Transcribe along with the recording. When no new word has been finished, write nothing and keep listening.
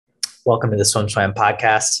Welcome to the Swim Swam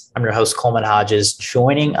podcast. I'm your host, Coleman Hodges.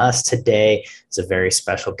 Joining us today is a very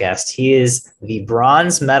special guest. He is the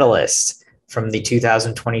bronze medalist from the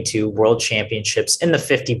 2022 World Championships in the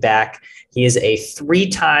 50 back. He is a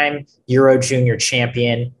three-time Euro Junior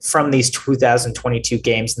champion from these 2022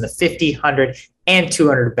 games in the 50, 100, and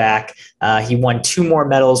 200 back. He won two more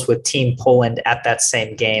medals with Team Poland at that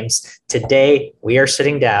same games. Today, we are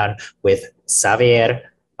sitting down with Ksawery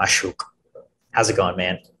Masiuk. How's it going,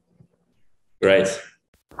 man? Great.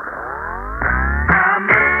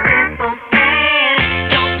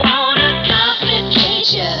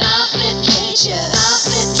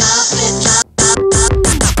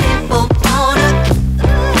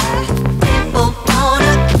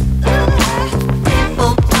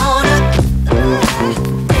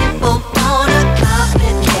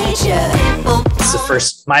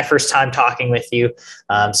 My first time talking with you.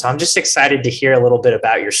 So I'm just excited to hear a little bit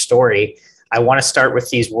about your story. I want to start with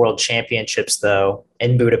these World Championships, though,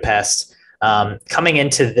 in Budapest. Coming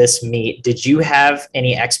into this meet, did you have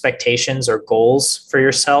any expectations or goals for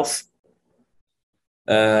yourself?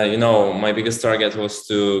 My biggest target was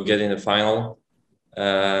to get in the final.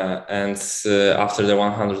 And after the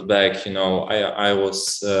 100 back, I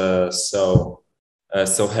was so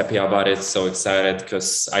happy about it, so excited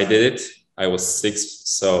because I did it. I was sixth,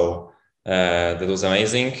 so that was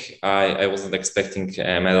amazing. I wasn't expecting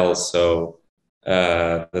a medal, so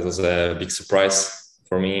that was a big surprise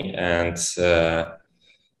for me. And the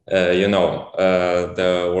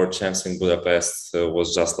World Champs in Budapest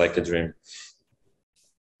was just like a dream.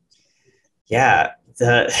 Yeah.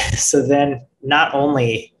 So then, not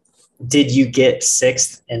only did you get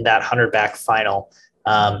sixth in that 100 back final,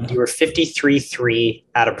 you were 53-3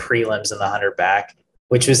 out of prelims in the 100 back,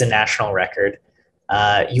 which was a national record.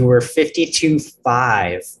 You were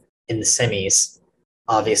 52-5 in the semis,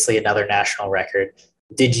 obviously another national record.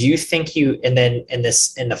 Did you think and then in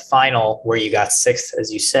the final where you got sixth,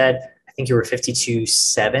 as you said, I think you were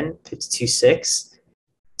 52-7, 52-6. Is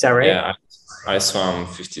that right? Yeah, I swam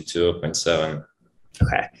 52.7.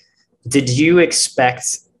 Okay. Did you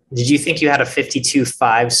think you had a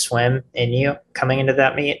 52-5 swim in you coming into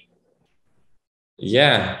that meet?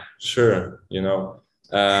 Yeah, sure.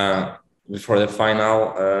 Before the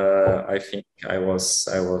final, I think I was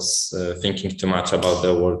thinking too much about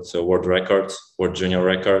the world record, world junior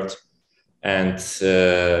record, and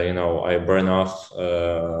I burned off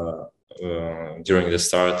during the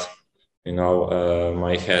start.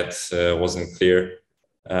 My head wasn't clear,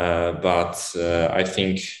 but I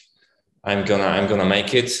think I'm gonna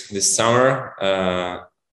make it this summer.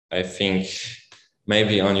 I think.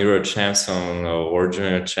 Maybe on Euro Champs, on World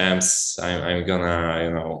Junior Champs, I'm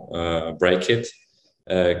gonna break it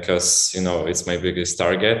because it's my biggest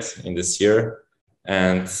target in this year,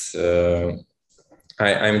 and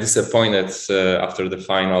I'm disappointed after the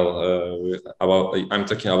final. I'm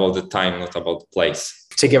talking about the time, not about the place.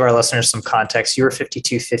 To give our listeners some context, you were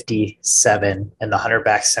 52-57 in the 100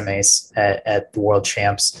 back semis at the World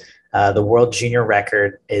Champs. The World Junior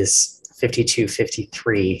record is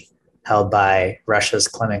 52-53. Held by Russia's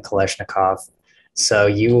Klement Kolesnikov. So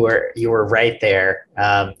you were right there.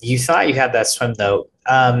 You thought you had that swim though.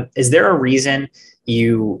 Is there a reason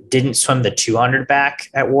you didn't swim the 200 back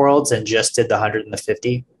at Worlds and just did the 100 and the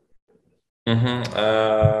 50? Me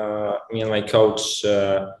and my coach,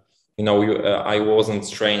 I wasn't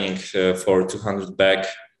training for 200 back,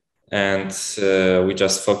 and we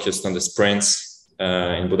just focused on the sprints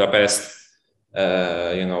in Budapest.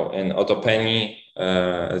 In Otopeni,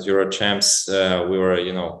 as Euro Champs, we were,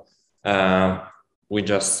 we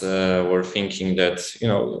just were thinking that,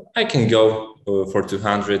 I can go for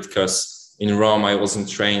 200 because in Rome I wasn't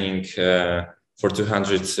training for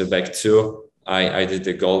 200 back too. I did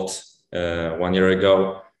the gold 1 year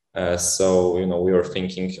ago. So, we were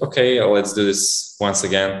thinking, okay, let's do this once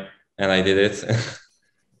again. And I did it.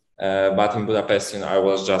 But in Budapest, I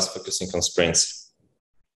was just focusing on sprints.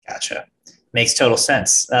 Gotcha. Makes total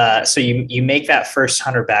sense. So you make that first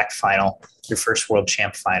 100 back final, your first world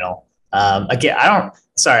champ final. Again,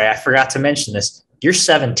 I forgot to mention this. You're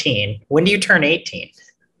 17. When do you turn 18?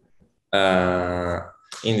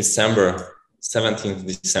 In December, 17th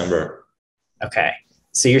December. Okay.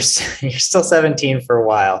 So you're still 17 for a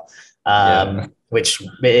while, which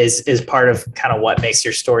is part of kind of what makes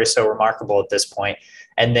your story so remarkable at this point.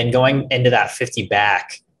 And then going into that 50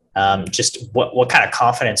 back, just what kind of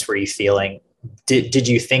confidence were you feeling? Did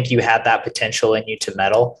you think you had that potential in you to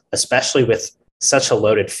medal, especially with such a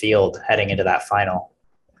loaded field heading into that final?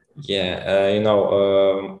 Yeah,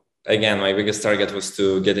 again, my biggest target was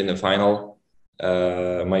to get in the final.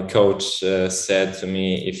 my coach said to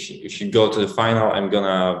me, if you go to the final, I'm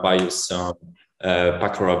gonna buy you some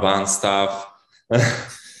Paco stuff.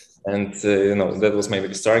 And that was my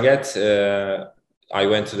biggest target. I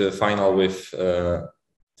went to the final with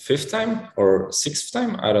fifth time or sixth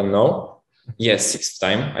time, I don't know. Yes, sixth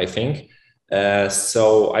time, I think.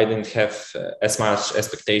 So I didn't have as much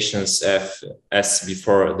expectations as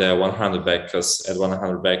before the 100 back, because at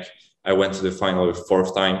 100 back I went to the final with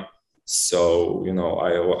fourth time. So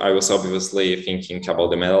I was obviously thinking about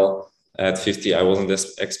the medal. At 50, I wasn't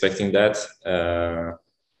expecting that.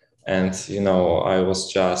 And I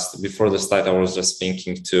was just before the start, I was just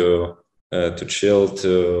thinking to chill,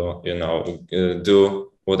 to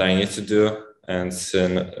do what I need to do, and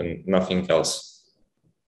nothing else.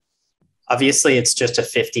 Obviously, it's just a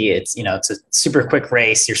 50. It's it's a super quick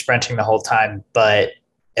race. You're sprinting the whole time, but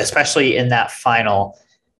especially in that final,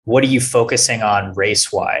 what are you focusing on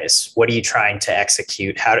race wise? What are you trying to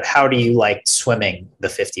execute? How do you like swimming the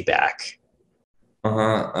 50 back?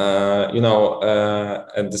 At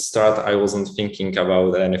the start, I wasn't thinking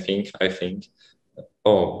about anything. I think,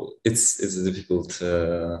 it's difficult.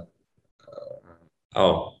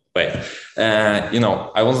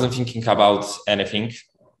 I wasn't thinking about anything,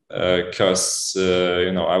 because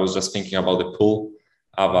I was just thinking about the pool,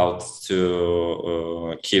 about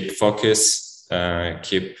to keep focus,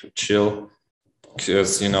 keep chill,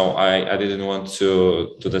 because I didn't want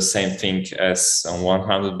to do the same thing as on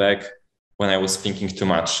 100 back, when I was thinking too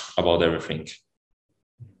much about everything.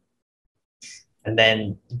 And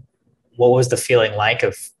then what was the feeling like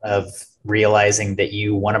of realizing that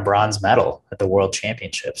you won a bronze medal at the World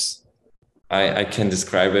Championships? I can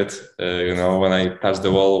describe it. When I touched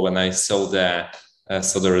the wall, when I saw the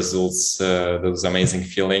results, that was amazing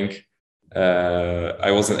feeling.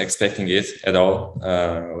 I wasn't expecting it at all.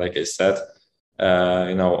 Like I said,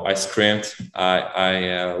 I screamed.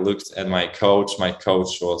 I looked at my coach. My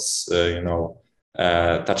coach was,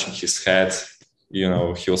 touching his head. He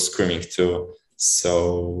was screaming too.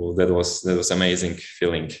 So that was amazing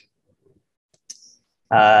feeling.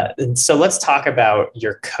 And so let's talk about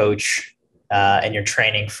your coach and your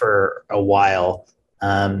training for a while.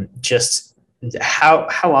 Just how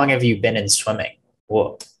long have you been in swimming?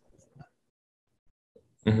 Whoa.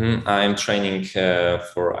 I'm training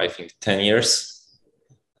for, I think, 10 years.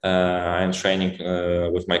 I'm training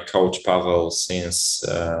with my coach Pavel since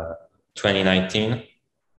 2019.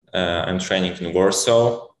 I'm training in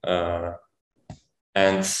Warsaw, and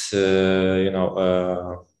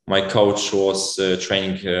my coach was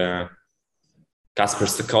training Kasper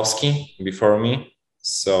Stokowski before me.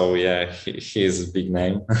 So yeah, he's a big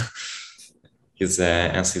name. He's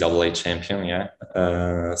an NCAA champion. Yeah.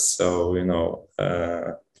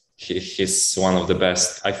 He's one of the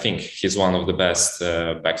best. I think he's one of the best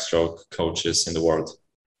backstroke coaches in the world.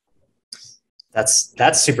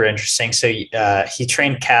 That's super interesting. So he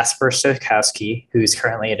trained Kasper Stokowski, who's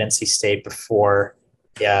currently at NC State before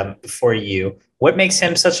you. What makes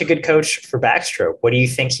him such a good coach for backstroke? What do you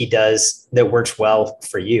think he does that works well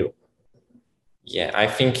for you? Yeah, I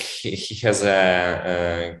think he has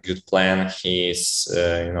a good plan. He's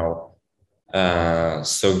so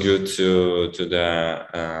good to the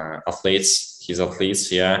athletes. His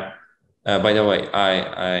athletes, yeah. By the way,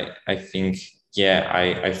 I think, yeah,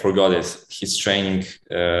 I forgot it. He's training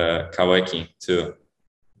Ksawery too.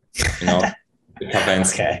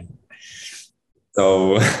 Okay.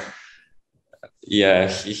 So yeah,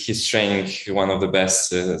 he's training one of the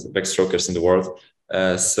best backstrokers in the world.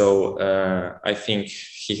 I think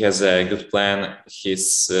he has a good plan.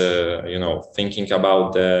 He's thinking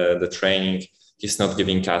about the training. He's not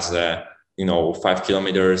giving us 5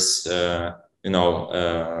 kilometers. I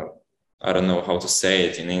don't know how to say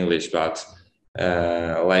it in English, but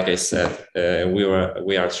like I said,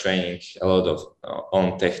 we are training a lot of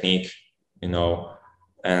on technique, and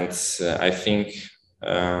I think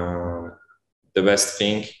the best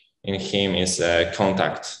thing in him is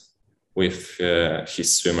contact with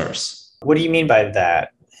his swimmers. What do you mean by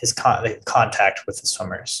that? His contact with the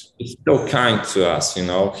swimmers? He's so kind to us,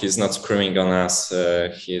 He's not screaming on us.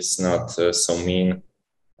 He's not so mean.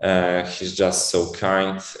 He's just so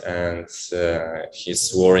kind, and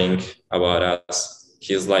he's worrying about us.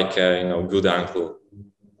 He's like a good uncle.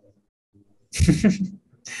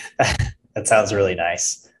 That sounds really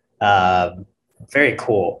nice. Very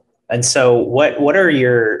cool. And so what are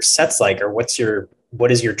your sets like, or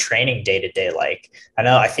what is your training day to day like?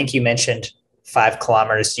 I think you mentioned 5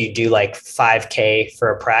 kilometers. Do you do like 5K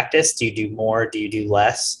for a practice? Do you do more? Do you do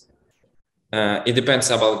less? It depends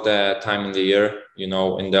about the time in the year.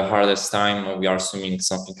 In the hardest time, we are swimming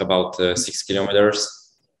something about 6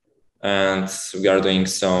 kilometers. and we are doing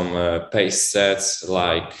some pace sets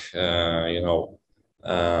like I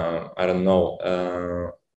don't know,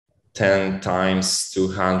 10 times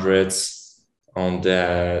 200s on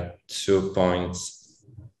the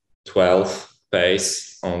 2.12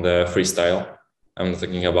 pace on the freestyle. I'm not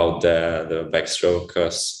talking about the backstroke,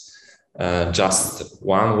 because just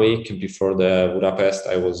 1 week before the Budapest,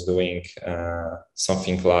 I was doing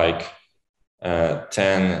something like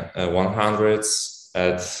 10 100s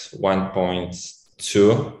at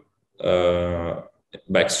 1.2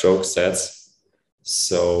 backstroke sets.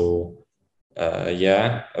 So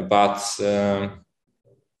yeah, but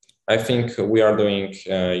I think we are doing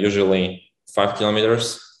usually 5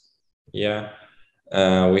 kilometers. Yeah,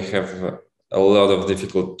 we have a lot of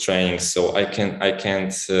difficult trainings, so I can't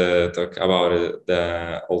talk about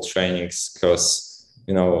the old trainings, because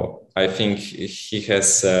I think he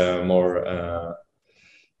has more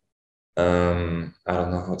I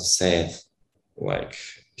don't know how to say it, like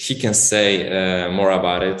he can say more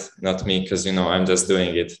about it, not me, because I'm just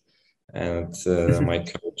doing it, and my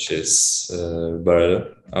coach is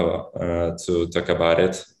better to talk about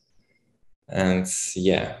it. And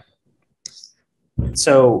yeah,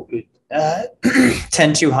 So 10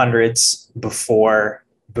 200s before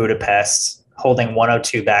Budapest, holding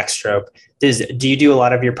 102 backstroke. Do you do a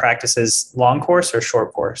lot of your practices long course or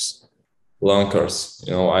short course? long course.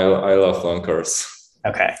 I love long course.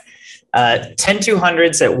 Okay. 10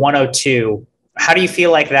 200s at 102. How do you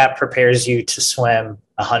feel like that prepares you to swim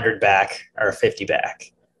 100 back or a 50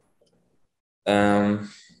 back?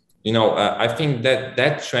 I think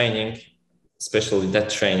that training, especially that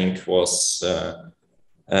training, was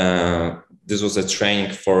this was a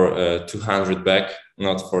training for 200 back,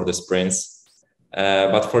 not for the sprints.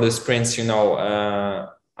 But for the sprints,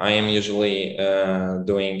 I am usually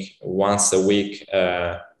doing once a week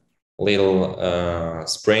little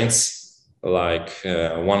sprints, like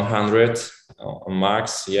 100 on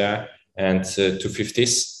max, yeah, and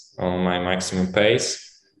 250s on my maximum pace.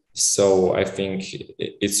 So I think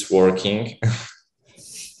it's working.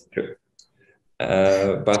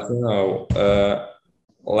 But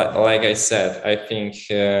like I said, I think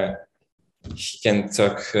he can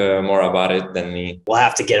talk more about it than me. We'll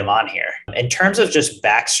have to get him on here. In terms of just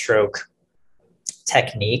backstroke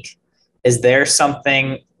technique, is there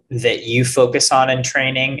something that you focus on in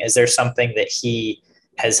training? Is there something that he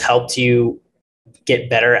has helped you get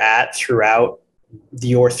better at throughout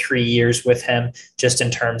your 3 years with him, just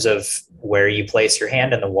in terms of where you place your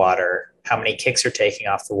hand in the water, how many kicks you're taking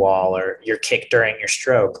off the wall, or your kick during your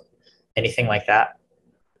stroke, anything like that?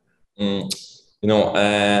 In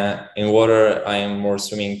water, I am more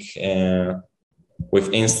swimming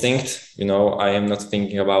with instinct. I am not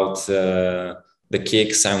thinking about the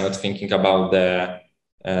kicks. I'm not thinking about the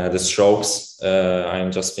strokes.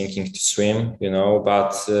 I'm just thinking to swim.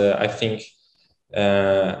 But I think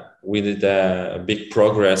we did a big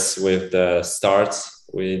progress with the starts.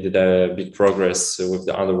 We did a big progress with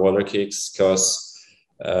the underwater kicks, because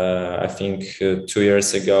I think 2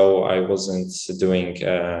 years ago I wasn't doing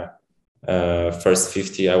first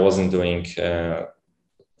 50. I wasn't doing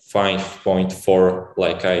 5.4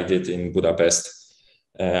 like I did in Budapest.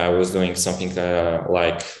 I was doing something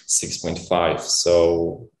like 6.5.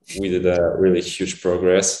 So we did a really huge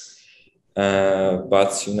progress.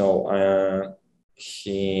 But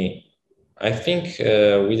I think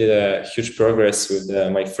we did a huge progress with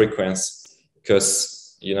my frequency,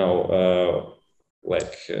 because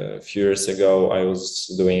like a few years ago I was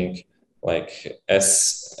doing like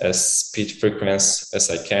as speed frequency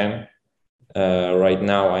as I can. Right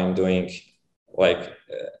now I'm doing like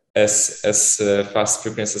as fast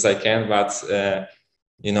frequency as I can, but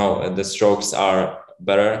the strokes are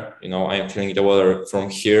better. I'm feeling the water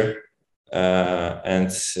from here, and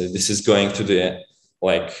this is going to the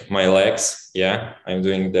my legs. Yeah, I'm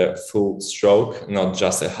doing the full stroke, not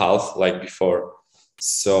just a half like before.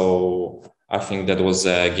 So I think that was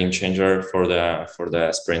a game changer for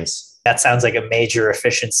the sprints. That sounds like a major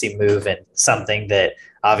efficiency move, and something that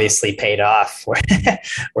obviously paid off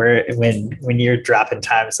where when you're dropping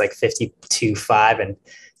times like 52.5 and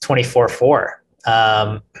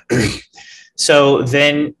 24.4. So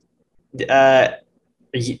then,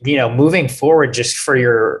 moving forward, just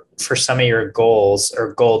for some of your goals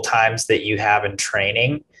or goal times that you have in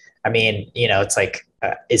training, I mean, it's like,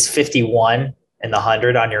 is 51 in the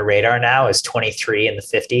 100 on your radar now? Is 23 in the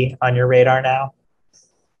 50 on your radar now?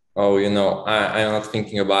 Oh, I'm not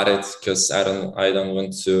thinking about it, because I don't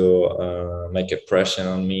want to make a pressure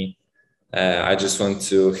on me. I just want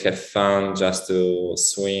to have fun, just to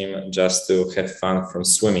swim, just to have fun from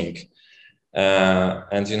swimming.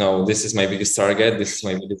 And this is my biggest target. This is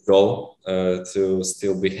my biggest goal, to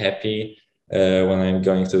still be happy when I'm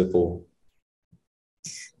going to the pool.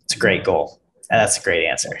 It's a great goal, and that's a great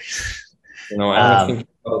answer. I'm thinking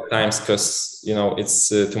about times because it's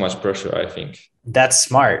too much pressure, I think. That's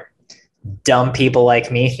smart. Dumb people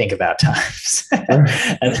like me think about times, and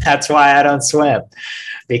that's why I don't swim,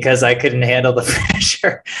 because I couldn't handle the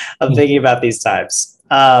pressure of thinking about these times.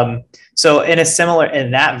 So in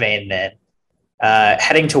that vein, then,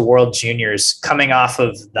 heading to World Juniors, coming off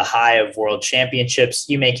of the high of World Championships,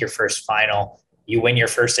 you make your first final, you win your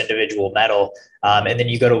first individual medal, and then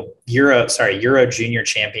you go to Euro Junior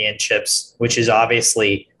Championships, which is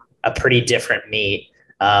obviously a pretty different meet.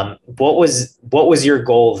 What was your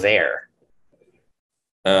goal there?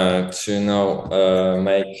 To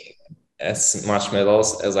make as much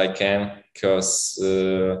medals as I can, because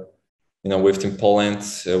with Team Poland,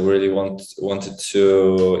 we really wanted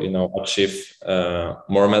to achieve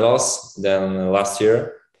more medals than last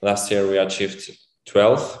year. Last year we achieved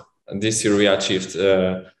 12. This year we achieved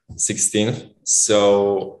 16.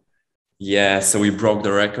 So we broke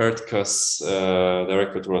the record, because the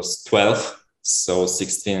record was 12. So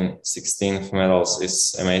 16 medals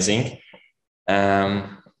is amazing. And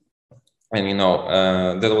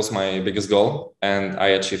that was my biggest goal, and I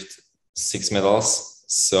achieved 6 medals.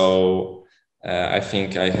 So I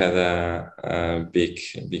think I had a big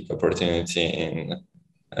opportunity in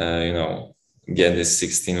get these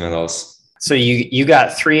 16 medals. So you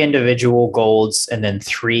got 3 individual golds and then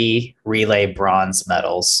 3 relay bronze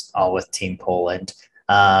medals, all with Team Poland.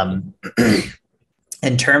 In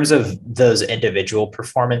terms of those individual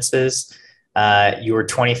performances, you were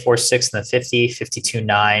 24-6 in the 50,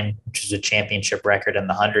 52-9, which is a championship record in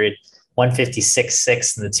the 100,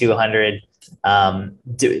 156-6 in the 200.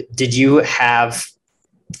 Did you have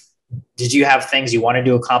things you wanted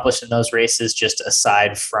to accomplish in those races, just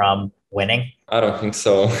aside from winning? I don't think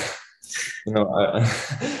so.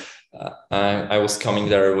 I was coming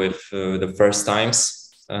there with the first times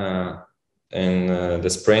in the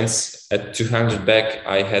sprints. At 200 back,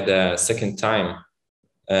 I had a second time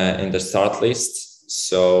in the start list,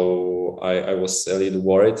 so I was a little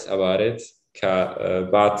worried about it.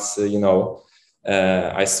 But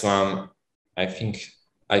I swam. I think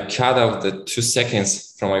I cut off the 2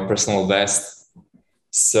 seconds from my personal best.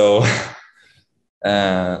 So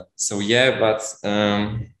but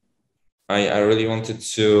I really wanted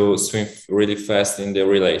to swim really fast in the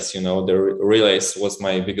relays. The relays was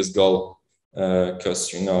my biggest goal,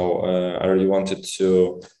 because I really wanted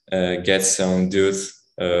to get some dudes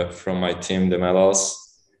from my team the medals,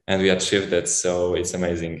 and we achieved that. So it's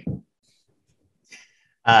amazing.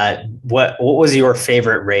 What was your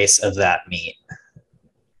favorite race of that meet?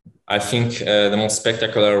 I think the most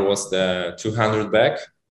spectacular was the 200 back.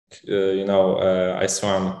 I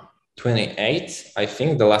swam 28, I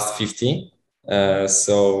think, the last 50.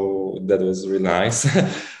 So that was really nice.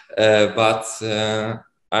 But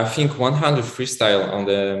I think 100 freestyle on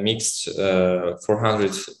the mixed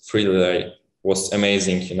 400 free relay was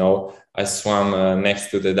amazing. I swam next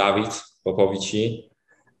to the David Popovici,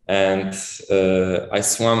 and I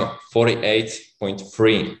swam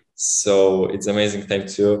 48.3. So it's amazing time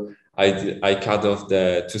too. I cut off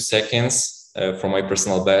the 2 seconds from my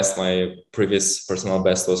personal best. My previous personal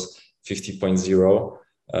best was 50.0.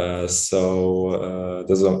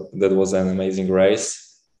 That was an amazing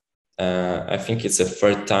race. I think it's the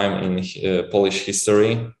third time in Polish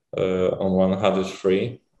history on 100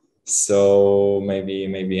 free. So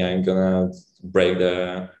maybe I'm gonna break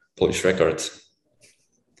the Polish record.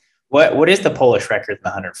 What is the Polish record in the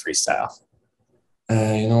 100 freestyle?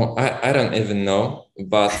 I don't even know,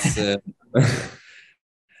 but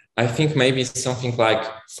I think maybe something like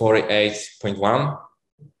 48.1.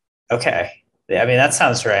 Okay. I mean, that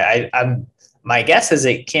sounds right. My guess is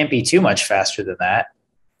it can't be too much faster than that.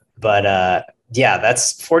 But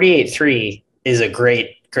that's 48.3 is a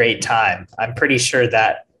great time. I'm pretty sure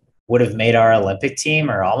that would have made our Olympic team,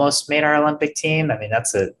 or almost made our Olympic team. I mean,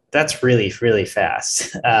 that's really, really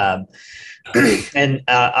fast. And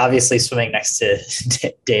obviously swimming next to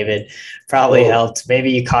David probably helped. Maybe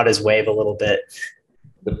you caught his wave a little bit.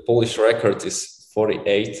 The Polish record is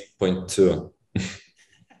 48.2.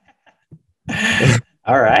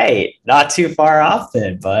 All right. Not too far off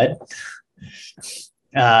then, bud.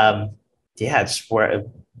 Just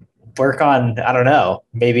work on, I don't know,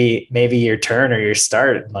 maybe your turn or your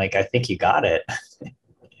start. Like, I think you got it.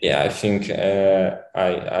 Yeah, I think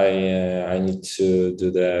I need to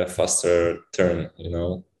do the faster turn.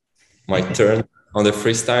 My turn on the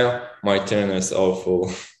freestyle, my turn is awful.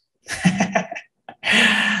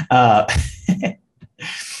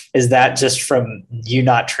 Is that just from you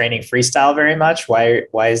not training freestyle very much?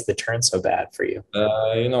 Why is the turn so bad for you?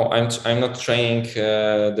 I'm not training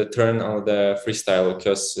the turn on the freestyle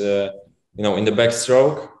because in the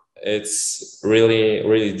backstroke it's really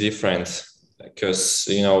really different because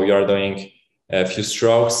you are doing a few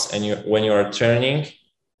strokes and when you are turning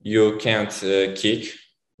you can't kick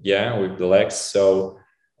with the legs, so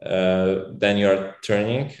then you are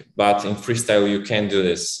turning, but in freestyle you can do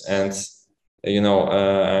this. And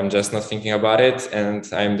I'm just not thinking about it, and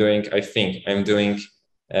I think I'm doing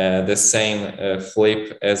the same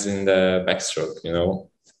flip as in the backstroke.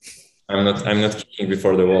 I'm not kicking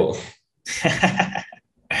before the wall.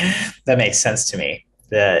 That makes sense to me.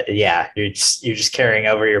 You're just carrying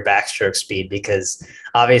over your backstroke speed because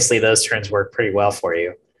obviously those turns work pretty well for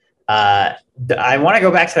you. I want to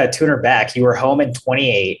go back to that tuner back. You were home in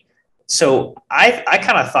 28. So I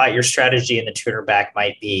kind of thought your strategy in the tuner back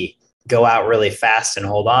might be go out really fast and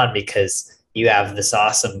hold on because you have this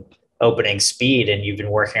awesome opening speed and you've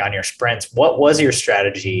been working on your sprints. What was your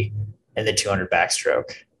strategy in the 200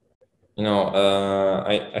 backstroke?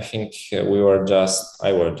 I think I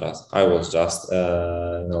was just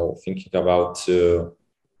thinking about to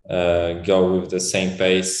go with the same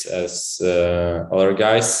pace as other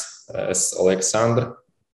guys, as Alexander,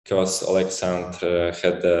 because Alexander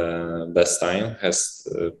had the best time, has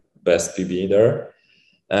the best PB there.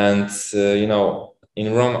 And,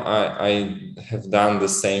 in Rome, I have done the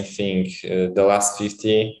same thing. The last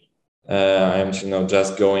 50, I'm,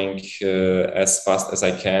 just going as fast as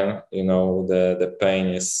I can. The pain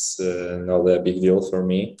is not a big deal for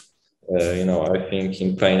me. I think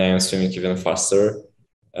in pain I am swimming even faster.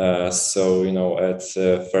 So at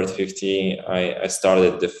third 50, I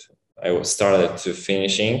started to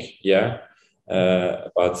finishing,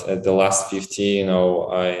 but at the last 50,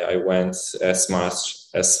 I went as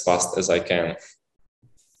fast as I can.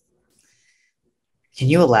 Can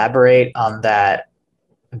you elaborate on that?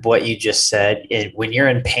 What you just said, when you're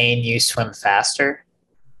in pain, you swim faster?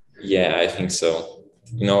 Yeah, I think so.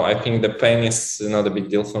 I think the pain is not a big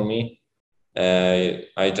deal for me.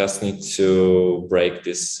 I just need to break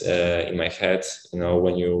this in my head.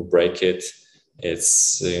 When you break it,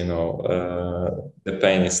 it's, the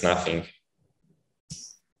pain is nothing.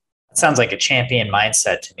 It sounds like a champion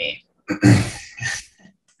mindset to me.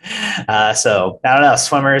 So I don't know,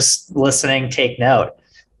 swimmers listening, take note.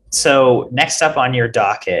 So next up on your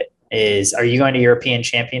docket are you going to European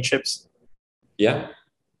Championships? Yeah.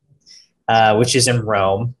 Which is in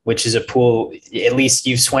Rome, which is a pool, at least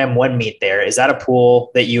you've swam one meet there. Is that a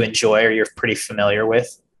pool that you enjoy or you're pretty familiar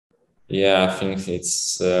with? Yeah, I think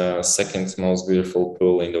it's second most beautiful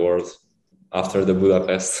pool in the world after the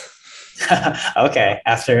Budapest. Okay,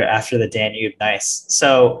 after the Danube, nice.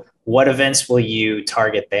 So what events will you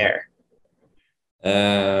target there?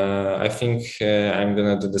 I think I'm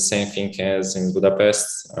gonna do the same thing as in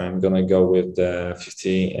Budapest. I'm gonna go with the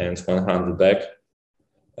 50 and 100 back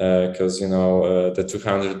because the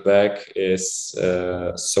 200 back is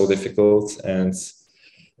so difficult, and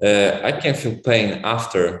I can feel pain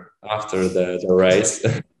after the race.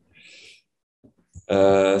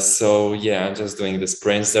 So yeah, I'm just doing the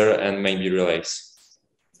sprints there and maybe relays.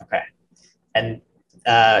 Okay, and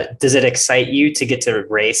does it excite you to get to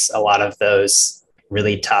race a lot of those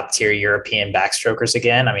really top tier European backstrokers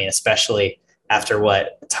again? I mean, especially after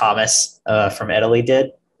what Thomas from Italy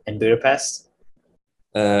did in Budapest.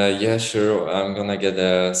 Yeah, sure. I'm gonna get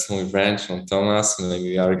some revenge on Thomas.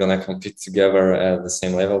 Maybe we are gonna compete together at the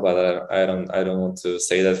same level, but I don't want to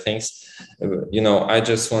say that things. I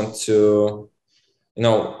just want to.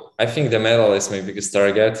 I think the medal is my biggest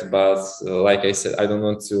target, but like I said, I don't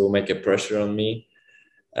want to make a pressure on me.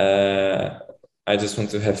 I just want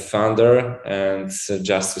to have fun there and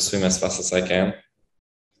just to swim as fast as I can.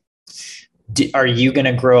 Are you going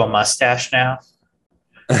to grow a mustache now?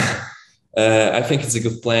 I think it's a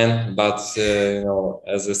good plan, but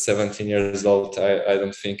as a 17 years old, I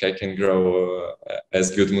don't think I can grow as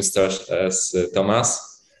good mustache as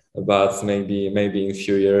Thomas. But maybe in a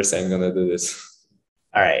few years I'm gonna do this.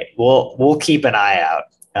 All right, we'll keep an eye out.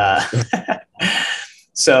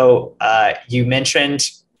 So you mentioned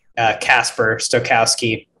Kasper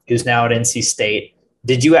Stokowski, who's now at NC State.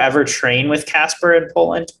 Did you ever train with Kasper in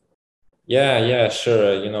Poland? Yeah,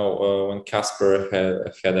 sure. When Kasper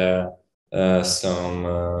had some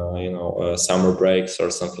summer breaks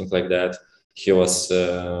or something like that, he was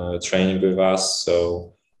training with us,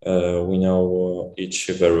 so we know each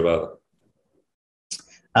very well.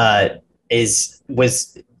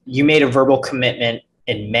 You made a verbal commitment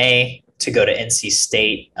in May to go to NC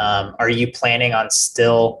State? Are you planning on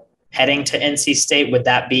still heading to NC State, would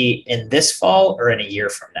that be in this fall or in a year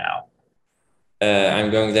from now? I'm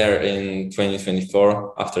going there in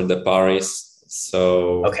 2024 after the Paris.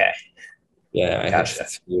 So okay, yeah, I gotcha.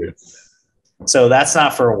 have 2 years. So that's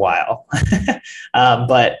not for a while.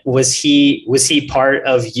 But was he part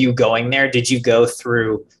of you going there? Did you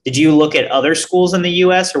look at other schools in the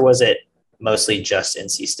US, or was it mostly just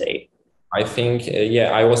NC State? I think,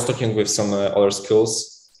 yeah, I was talking with some other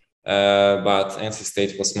schools, but NC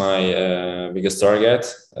State was my biggest target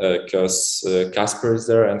because Kasper is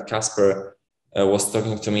there, and Kasper was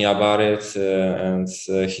talking to me about it, and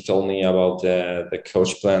he told me about the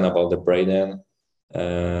coach plan, about the Braden.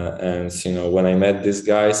 And when I met these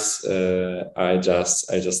guys, I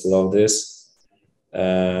just love this,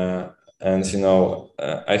 and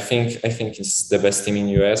I think it's the best team in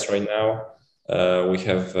US right now. We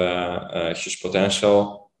have a huge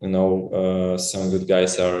potential. Some good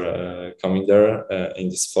guys are coming there in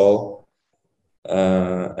this fall,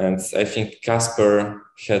 and I think Kasper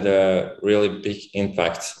had a really big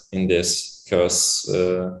impact in this because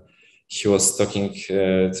he was talking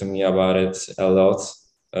to me about it a lot.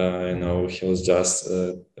 He was just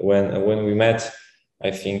when we met,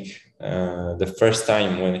 I think the first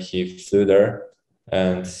time when he flew there,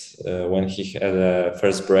 and when he had a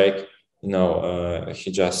first break,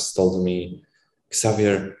 he just told me,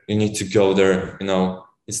 Ksawery, you need to go there.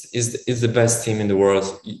 It's the best team in the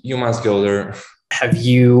world. You must go there. Have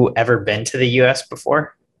you ever been to the US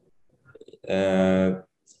before? Yeah,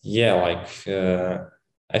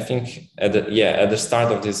 I think at the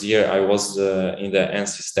start of this year, I was in the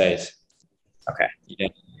NC State. Okay. Yeah.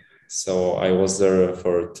 So I was there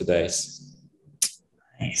for 2 days.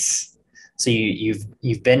 Nice. So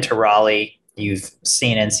you've been to Raleigh, you've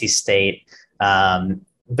seen NC State,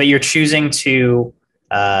 but you're choosing to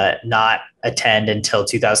not attend until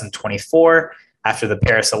 2024 after the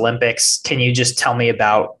Paris Olympics. Can you just tell me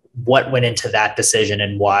about what went into that decision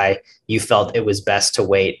and why you felt it was best to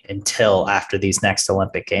wait until after these next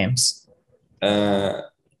Olympic Games? I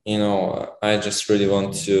just really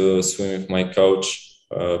want to swim with my coach,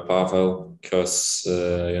 Pavel, because,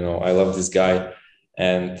 I love this guy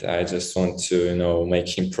and I just want to, make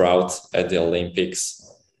him proud at the Olympics.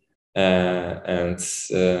 I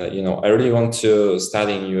really want to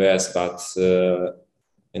study in US, but,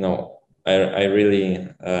 I really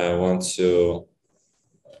want to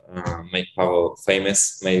make Pavel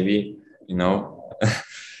famous, maybe, and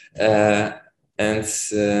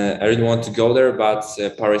I really want to go there, but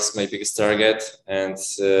Paris is my biggest target, and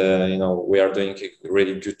we are doing a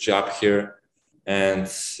really good job here, and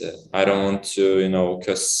I don't want to,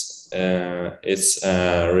 because it's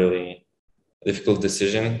a really difficult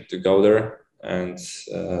decision to go there, and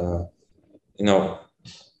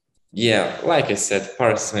yeah, like I said,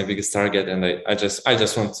 Paris is my biggest target, and I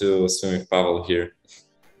just want to swim with Pavel here.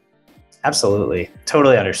 Absolutely.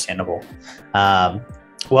 Totally understandable.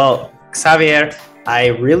 Well, Ksawery, I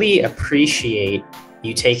really appreciate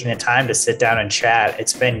you taking the time to sit down and chat.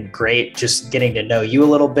 It's been great just getting to know you a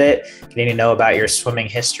little bit, getting to know about your swimming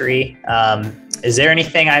history. Is there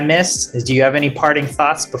anything I missed? Do you have any parting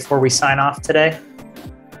thoughts before we sign off today?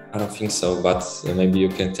 I don't think so, but maybe you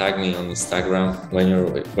can tag me on Instagram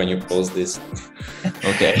when you post this.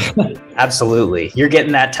 Okay. Absolutely. You're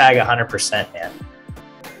getting that tag 100%, man.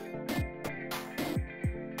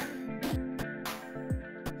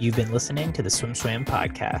 You've been listening to the Swim Swam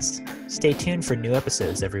podcast. Stay tuned for new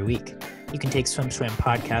episodes every week. You can take Swim Swam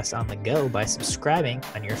podcast on the go by subscribing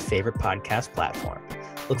on your favorite podcast platform.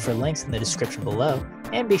 Look for links in the description below,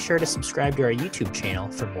 and be sure to subscribe to our YouTube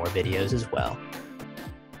channel for more videos as well.